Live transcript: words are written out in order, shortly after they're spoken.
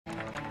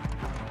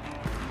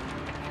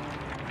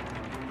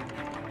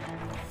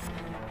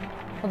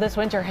Well, this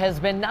winter has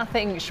been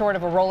nothing short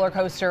of a roller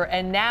coaster,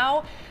 and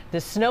now the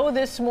snow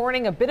this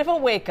morning, a bit of a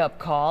wake-up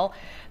call.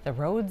 The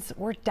roads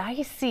were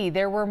dicey.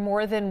 There were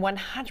more than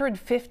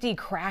 150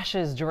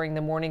 crashes during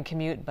the morning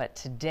commute, but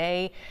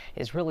today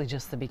is really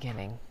just the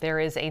beginning. There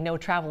is a no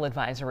travel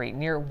advisory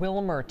near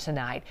Wilmer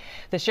tonight.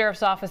 The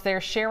sheriff's office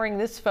there sharing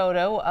this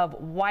photo of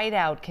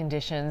whiteout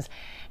conditions,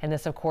 and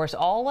this, of course,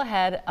 all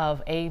ahead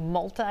of a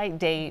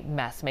multi-day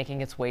mess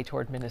making its way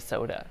toward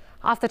Minnesota.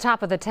 Off the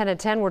top of the 10 at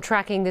 10, we're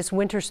tracking this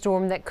winter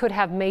storm that could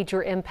have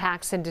major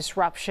impacts and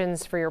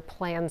disruptions for your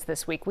plans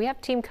this week. We have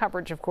team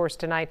coverage, of course,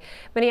 tonight.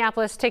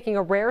 Minneapolis taking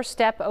a rare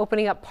step,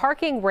 opening up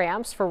parking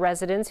ramps for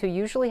residents who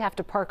usually have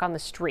to park on the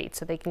street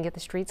so they can get the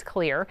streets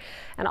clear.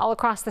 And all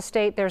across the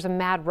state, there's a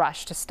mad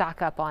rush to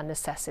stock up on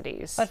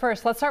necessities. But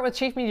first, let's start with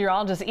Chief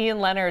Meteorologist Ian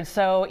Leonard.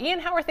 So, Ian,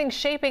 how are things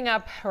shaping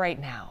up right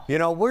now? You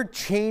know, we're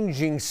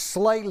changing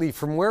slightly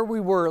from where we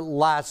were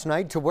last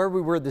night to where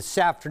we were this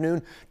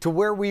afternoon to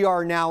where we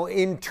are now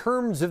in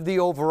terms of the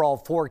overall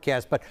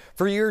forecast. But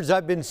for years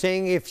I've been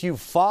saying if you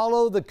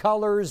follow the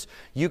colors,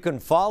 you can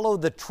follow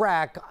the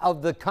track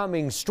of the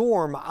coming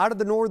storm out of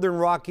the northern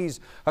Rockies,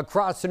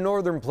 across the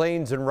northern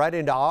plains, and right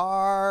into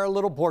our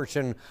little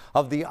portion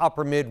of the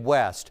upper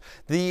Midwest.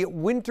 The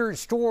winter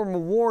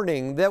storm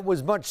warning that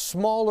was much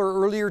smaller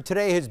earlier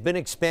today has been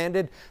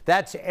expanded.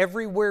 That's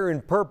everywhere in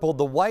purple.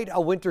 The white,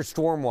 a winter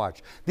storm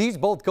watch. These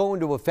both go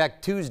into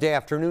effect Tuesday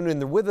afternoon, and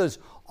they're with us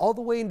all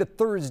the way into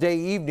Thursday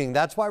evening.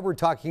 That's why we're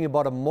talking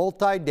about a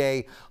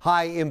multi-day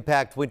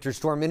high-impact winter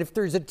storm. And if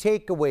there's a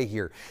takeaway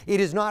here, it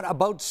is not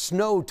about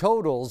snow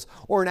totals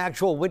or an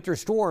actual winter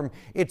storm.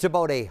 It's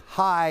about a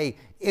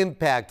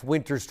high-impact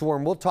winter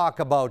storm. We'll talk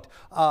about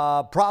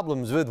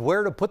problems with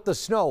where to put the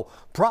snow,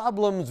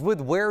 problems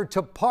with where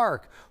to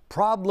park,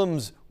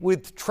 problems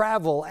with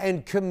travel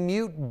and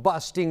commute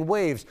busting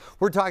waves.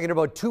 We're talking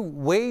about 2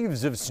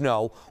 waves of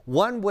snow.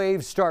 One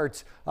wave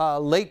starts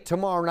late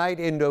tomorrow night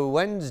into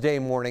Wednesday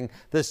morning.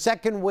 The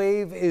second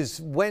wave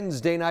is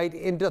Wednesday night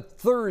into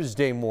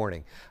Thursday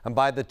morning. And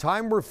by the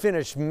time we're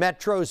finished,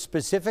 metro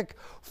specific,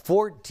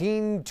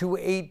 14 to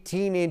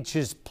 18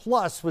 inches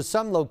plus, with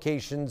some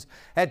locations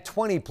at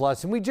 20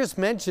 plus. And we just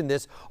mentioned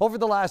this over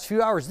the last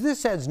few hours.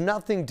 This has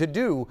nothing to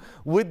do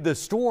with the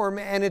storm,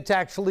 and it's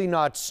actually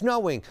not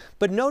snowing.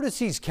 But notice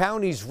these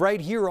counties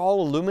right here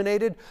all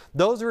illuminated.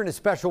 Those are in a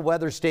special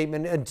weather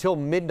statement until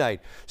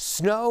midnight.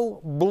 Snow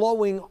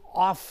blowing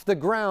off the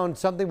ground,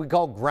 something we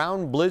call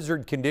ground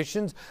blizzard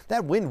conditions.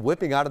 That wind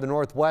whipping out of the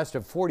northwest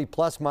at 40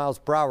 plus miles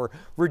per hour.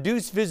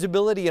 Reduced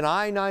visibility in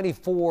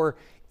I-94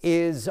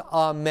 is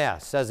a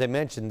mess. As I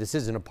mentioned, this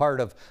isn't a part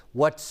of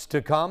what's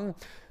to come.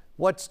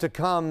 What's to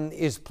come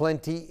is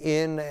plenty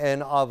in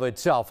and of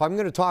itself. I'm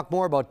going to talk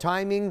more about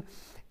timing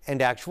and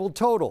actual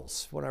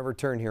totals when I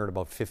return here in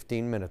about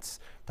 15 minutes.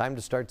 Time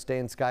to start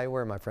staying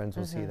skyware, my friends.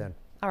 We'll see you then.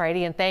 All right,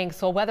 Ian,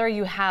 thanks. Well, whether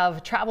you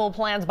have travel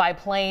plans by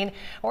plane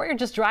or you're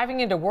just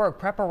driving into work,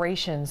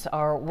 preparations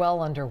are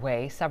well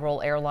underway.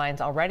 Several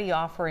airlines already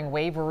offering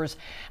waivers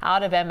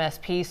out of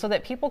MSP so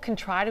that people can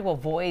try to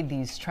avoid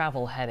these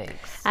travel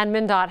headaches. And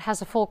MnDOT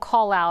has a full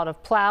call out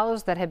of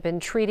plows that have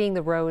been treating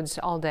the roads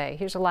all day.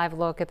 Here's a live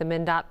look at the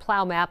MnDOT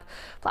plow map.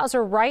 Plows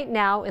are right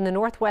now in the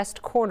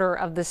northwest corner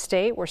of the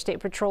state, where State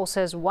Patrol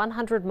says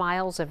 100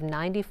 miles of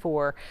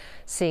 94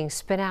 seeing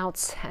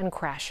spinouts and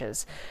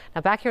crashes.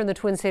 Now back here in the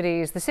Twin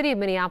Cities, the city of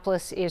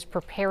Minneapolis is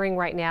preparing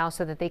right now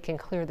so that they can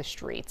clear the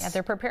streets. Yeah,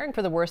 they're preparing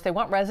for the worst. They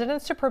want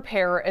residents to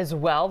prepare as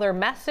well. Their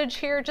message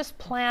here, just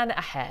plan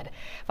ahead.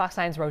 Fox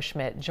 9's Rose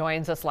Schmidt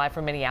joins us live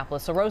from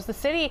Minneapolis. So Rose, the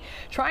city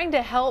trying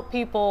to help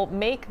people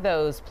make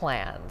those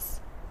plans.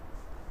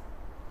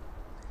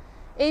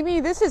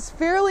 Amy, this is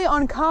fairly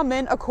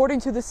uncommon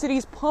according to the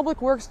city's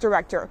public works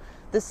director.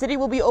 The city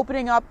will be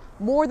opening up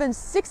more than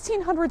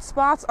 1,600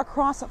 spots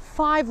across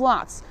 5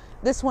 lots.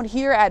 This one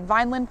here at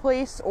Vineland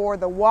Place, or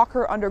the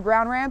Walker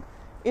Underground Ramp,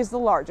 is the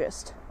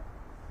largest.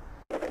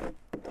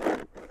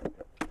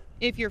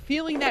 If you're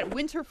feeling that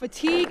winter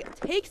fatigue,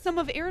 take some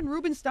of Aaron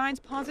Rubenstein's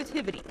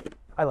positivity.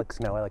 I like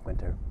snow, I like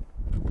winter.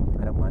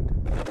 I don't mind.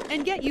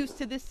 And get used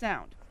to this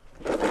sound.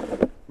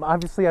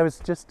 Obviously, I was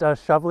just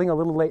shoveling a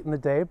little late in the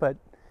day, but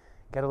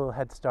get a little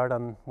head start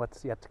on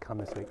what's yet to come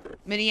this week.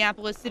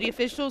 Minneapolis city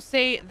officials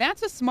say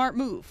that's a smart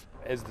move.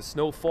 As the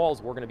snow falls,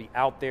 we're going to be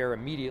out there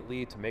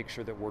immediately to make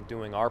sure that we're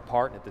doing our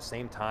part. And at the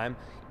same time,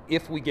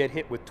 if we get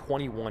hit with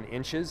 21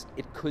 inches,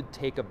 it could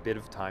take a bit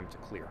of time to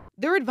clear.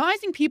 They're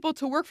advising people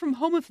to work from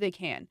home if they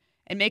can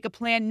and make a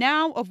plan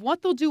now of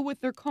what they'll do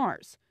with their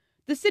cars.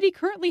 The city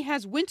currently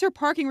has winter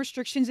parking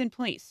restrictions in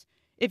place.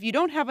 If you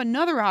don't have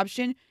another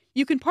option,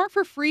 you can park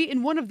for free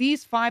in one of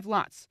these 5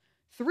 lots.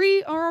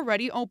 3 are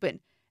already open,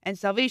 and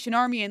Salvation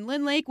Army in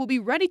Lynn Lake will be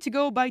ready to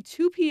go by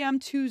 2 p.m.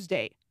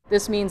 Tuesday.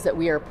 This means that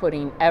we are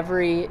putting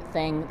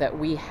everything that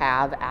we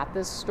have at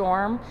this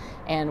storm,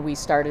 and we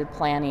started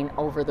planning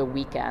over the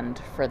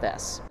weekend for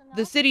this.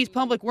 The city's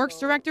public works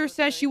director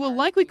says she will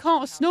likely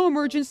call a snow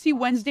emergency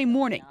Wednesday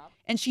morning,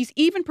 and she's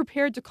even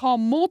prepared to call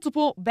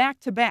multiple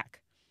back-to-back.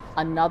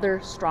 Another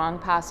strong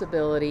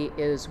possibility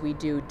is we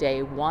do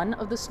day 1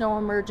 of the snow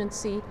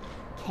emergency,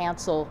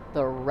 cancel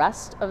the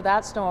rest of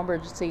that snow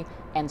emergency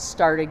and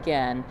start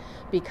again,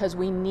 because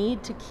we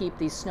need to keep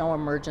these snow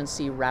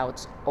emergency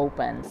routes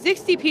open.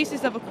 60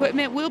 pieces of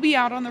equipment will be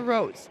out on the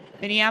roads.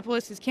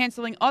 Minneapolis is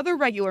canceling other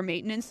regular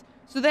maintenance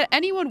so that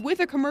anyone with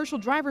a commercial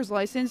driver's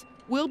license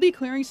will be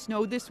clearing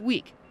snow this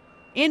week.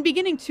 And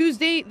beginning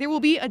Tuesday, there will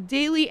be a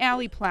daily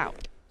alley plow,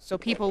 so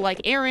people like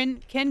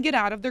Aaron can get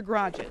out of their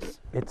garages.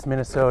 It's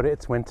Minnesota,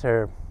 it's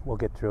winter, we'll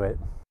get through it.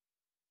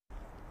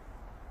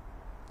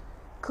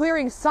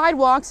 Clearing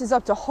sidewalks is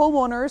up to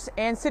homeowners,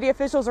 and city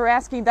officials are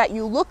asking that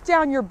you look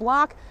down your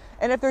block,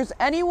 and if there's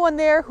anyone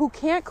there who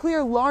can't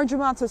clear large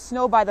amounts of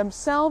snow by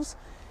themselves,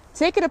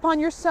 take it upon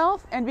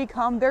yourself and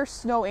become their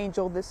snow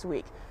angel this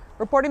week.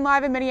 Reporting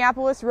live in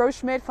Minneapolis, Rose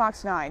Schmidt,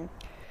 Fox 9.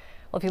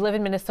 Well, if you live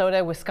in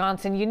Minnesota,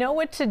 Wisconsin, you know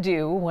what to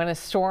do when a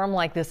storm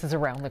like this is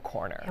around the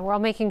corner. And we're all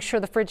making sure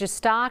the fridge is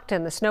stocked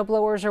and the snow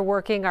blowers are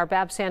working. Our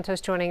Babs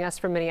Santos joining us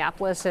from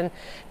Minneapolis, and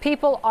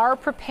people are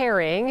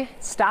preparing,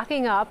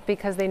 stocking up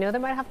because they know they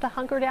might have to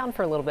hunker down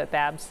for a little bit,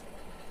 Babs.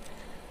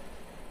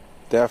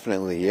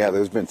 Definitely, yeah.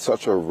 There's been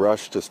such a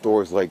rush to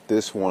stores like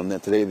this one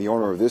that today the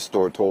owner of this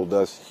store told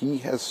us he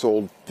has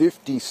sold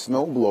 50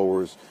 snow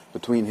blowers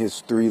between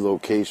his 3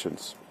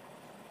 locations.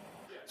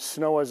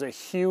 Snow is a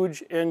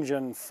huge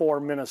engine for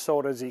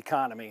Minnesota's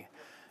economy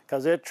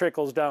because it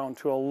trickles down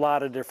to a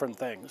lot of different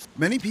things.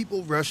 Many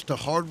people rushed to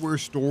hardware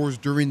stores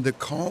during the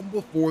calm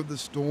before the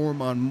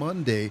storm on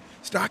Monday,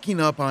 stocking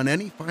up on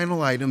any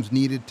final items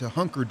needed to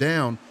hunker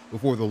down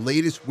before the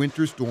latest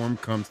winter storm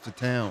comes to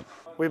town.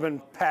 We've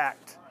been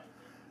packed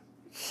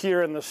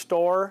here in the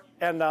store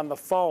and on the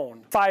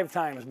phone 5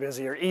 times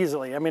busier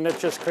easily. I mean,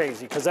 it's just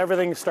crazy because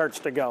everything starts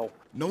to go.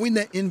 Knowing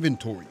that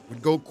inventory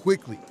would go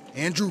quickly,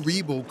 Andrew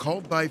Riebel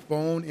called by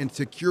phone and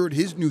secured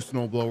his new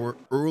snowblower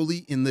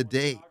early in the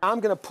day. I'm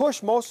going to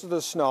push most of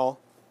the snow,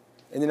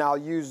 and then I'll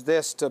use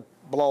this to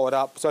blow it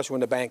up, especially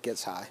when the bank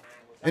gets high.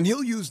 And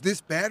he'll use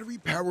this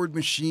battery-powered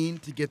machine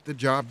to get the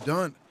job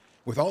done.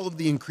 With all of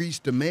the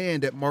increased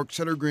demand at Mark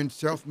Settergren's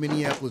South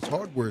Minneapolis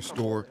hardware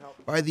store,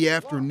 by the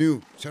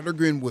afternoon,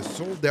 Settergren was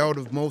sold out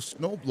of most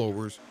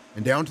snowblowers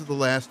and down to the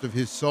last of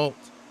his salt.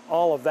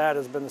 All of that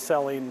has been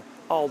selling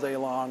all day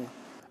long,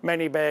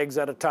 many bags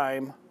at a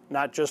time,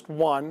 not just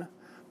one,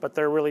 but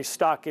they're really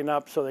stocking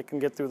up so they can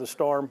get through the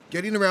storm.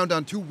 Getting around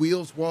on 2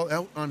 wheels while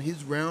out on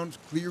his rounds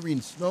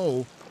clearing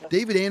snow,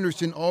 David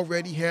Anderson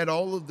already had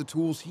all of the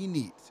tools he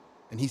needs,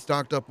 and he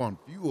stocked up on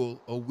fuel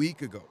a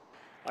week ago.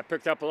 I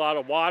picked up a lot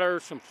of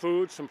water, some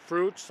food, some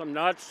fruits, some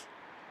nuts,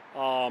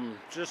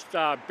 just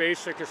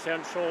basic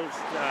essentials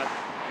that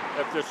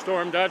if the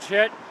storm does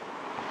hit,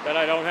 that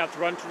I don't have to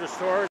run to the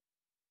store.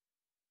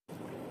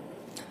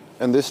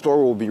 And this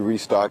store will be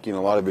restocking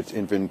a lot of its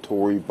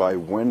inventory by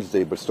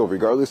Wednesday, but still,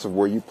 regardless of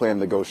where you plan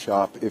to go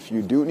shop, if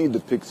you do need to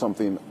pick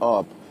something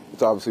up,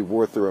 it's obviously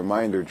worth a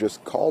reminder.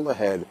 Just call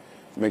ahead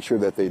to make sure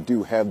that they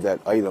do have that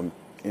item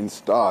in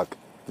stock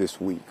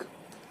this week.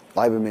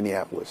 Live in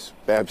Minneapolis,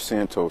 Babs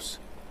Santos,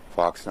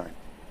 Fox 9.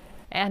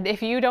 And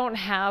if you don't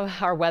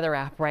have our weather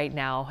app right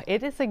now,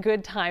 it is a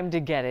good time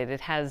to get it.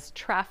 It has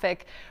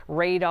traffic,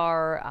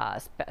 radar,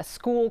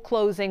 school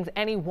closings,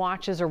 any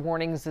watches or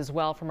warnings as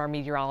well from our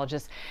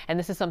meteorologists. And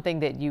this is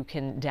something that you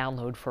can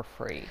download for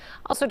free.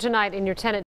 Also tonight in your 10 at